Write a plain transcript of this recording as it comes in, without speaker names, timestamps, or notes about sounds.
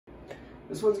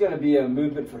This one's going to be a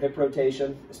movement for hip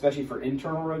rotation, especially for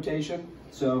internal rotation.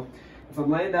 So if I'm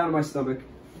laying down on my stomach,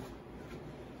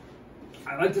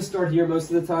 I like to start here most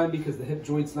of the time because the hip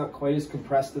joint's not quite as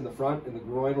compressed in the front, in the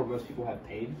groin where most people have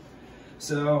pain.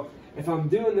 So if I'm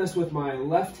doing this with my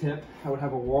left hip, I would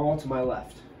have a wall to my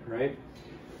left, right?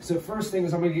 So first thing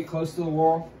is I'm going to get close to the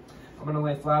wall. I'm going to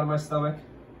lay flat on my stomach,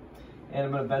 and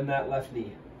I'm going to bend that left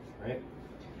knee, right?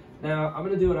 Now, I'm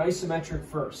going to do an isometric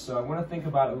first. So I want to think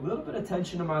about a little bit of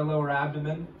tension in my lower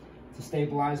abdomen to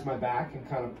stabilize my back and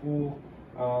kind of pull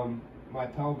my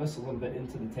pelvis a little bit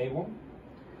into the table.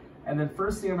 And then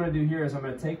first thing I'm going to do here is I'm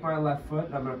going to take my left foot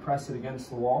and I'm going to press it against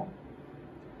the wall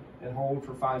and hold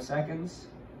for 5 seconds.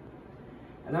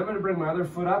 And I'm going to bring my other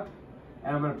foot up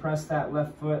and I'm going to press that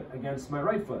left foot against my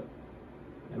right foot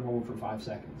and hold for 5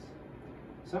 seconds.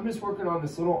 So I'm just working on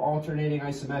this little alternating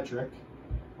isometric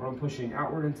where I'm pushing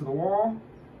outward into the wall,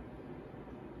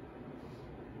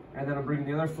 and then I'm bringing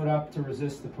the other foot up to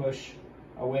resist the push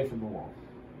away from the wall.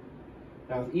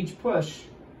 Now with each push,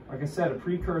 like I said, a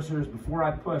precursor is before I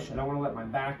push, and I want to let my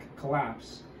back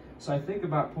collapse. So I think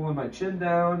about pulling my chin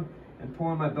down and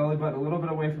pulling my belly button a little bit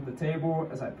away from the table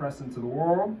as I press into the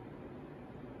wall.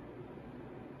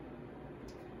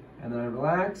 And then I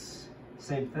relax.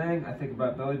 Same thing, I think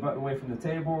about belly button away from the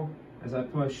table as I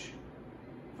push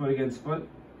foot against foot.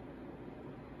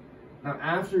 Now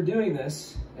after doing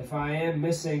this, if I am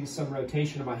missing some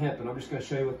rotation of my hip, and I'm just going to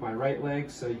show you with my right leg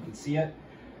so you can see it.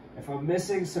 If I'm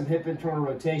missing some hip internal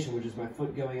rotation, which is my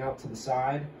foot going out to the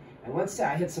side, and let's say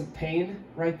I hit some pain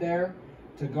right there,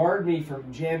 to guard me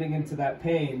from jamming into that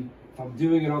pain, if I'm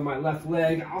doing it on my left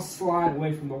leg, I'll slide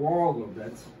away from the wall a little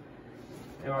bit.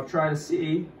 And I'll try to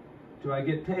see, do I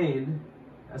get pain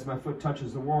as my foot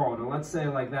touches the wall? And let's say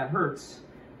like that hurts,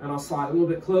 and I'll slide a little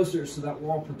bit closer so that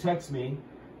wall protects me.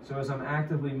 So as I'm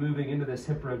actively moving into this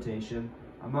hip rotation,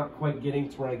 I'm not quite getting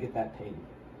to where I get that pain.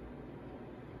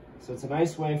 So it's a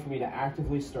nice way for me to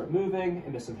actively start moving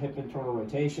into some hip internal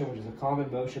rotation, which is a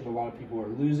common motion a lot of people are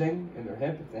losing in their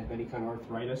hip if they have any kind of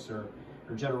arthritis or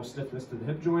general stiffness to the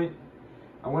hip joint.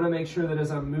 I want to make sure that as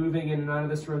I'm moving in and out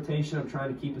of this rotation, I'm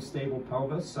trying to keep a stable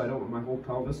pelvis, so I don't want my whole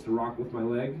pelvis to rock with my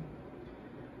leg.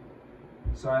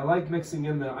 So I like mixing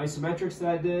in the isometrics that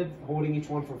I did, holding each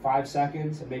one for 5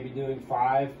 seconds and maybe doing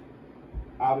 5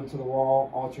 out into the wall,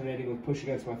 alternating with push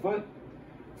against my foot,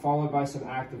 followed by some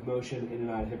active motion in and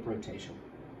out of hip rotation.